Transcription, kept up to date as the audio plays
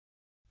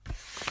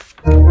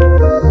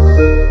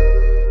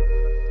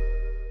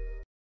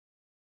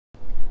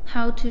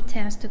to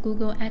test the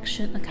Google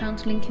Action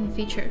account linking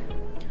feature.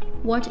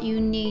 What you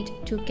need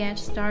to get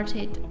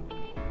started: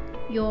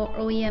 your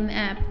OEM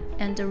app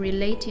and the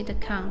related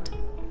account.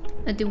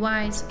 A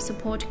device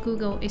support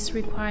Google is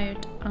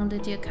required under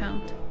the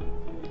account.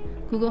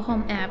 Google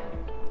Home app.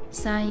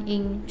 Sign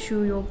in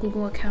to your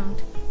Google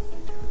account.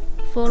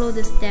 Follow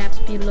the steps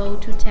below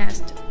to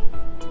test.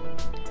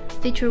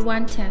 Feature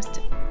 1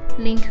 test.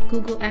 Link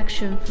Google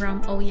Action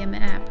from OEM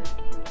app.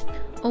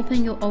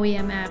 Open your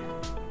OEM app.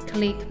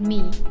 Click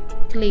Me.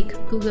 Click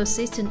Google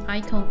Assistant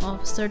icon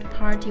of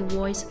third-party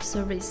voice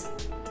service.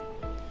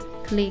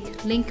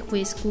 Click Link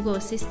with Google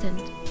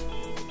Assistant.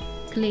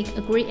 Click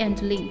Agree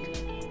and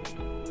link.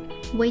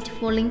 Wait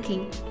for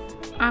linking.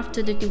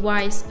 After the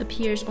device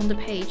appears on the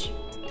page,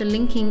 the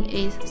linking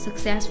is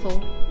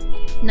successful.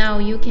 Now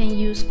you can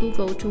use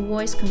Google to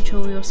voice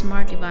control your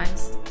smart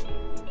device.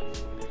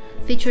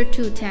 Feature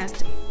 2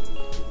 test.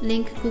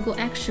 Link Google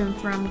Action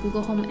from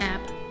Google Home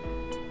app.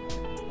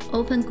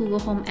 Open Google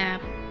Home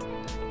app.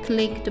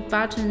 Click the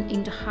button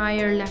in the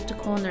higher left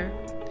corner.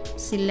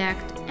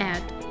 Select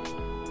Add.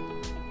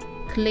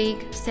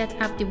 Click Set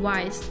up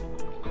device.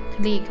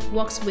 Click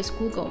Works with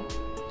Google.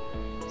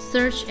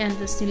 Search and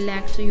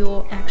select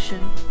your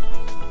action.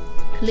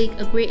 Click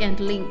Agree and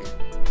link.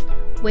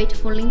 Wait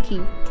for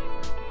linking.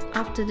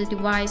 After the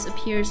device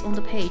appears on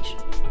the page,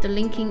 the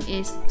linking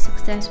is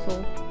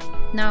successful.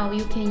 Now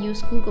you can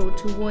use Google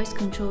to voice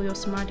control your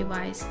smart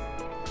device.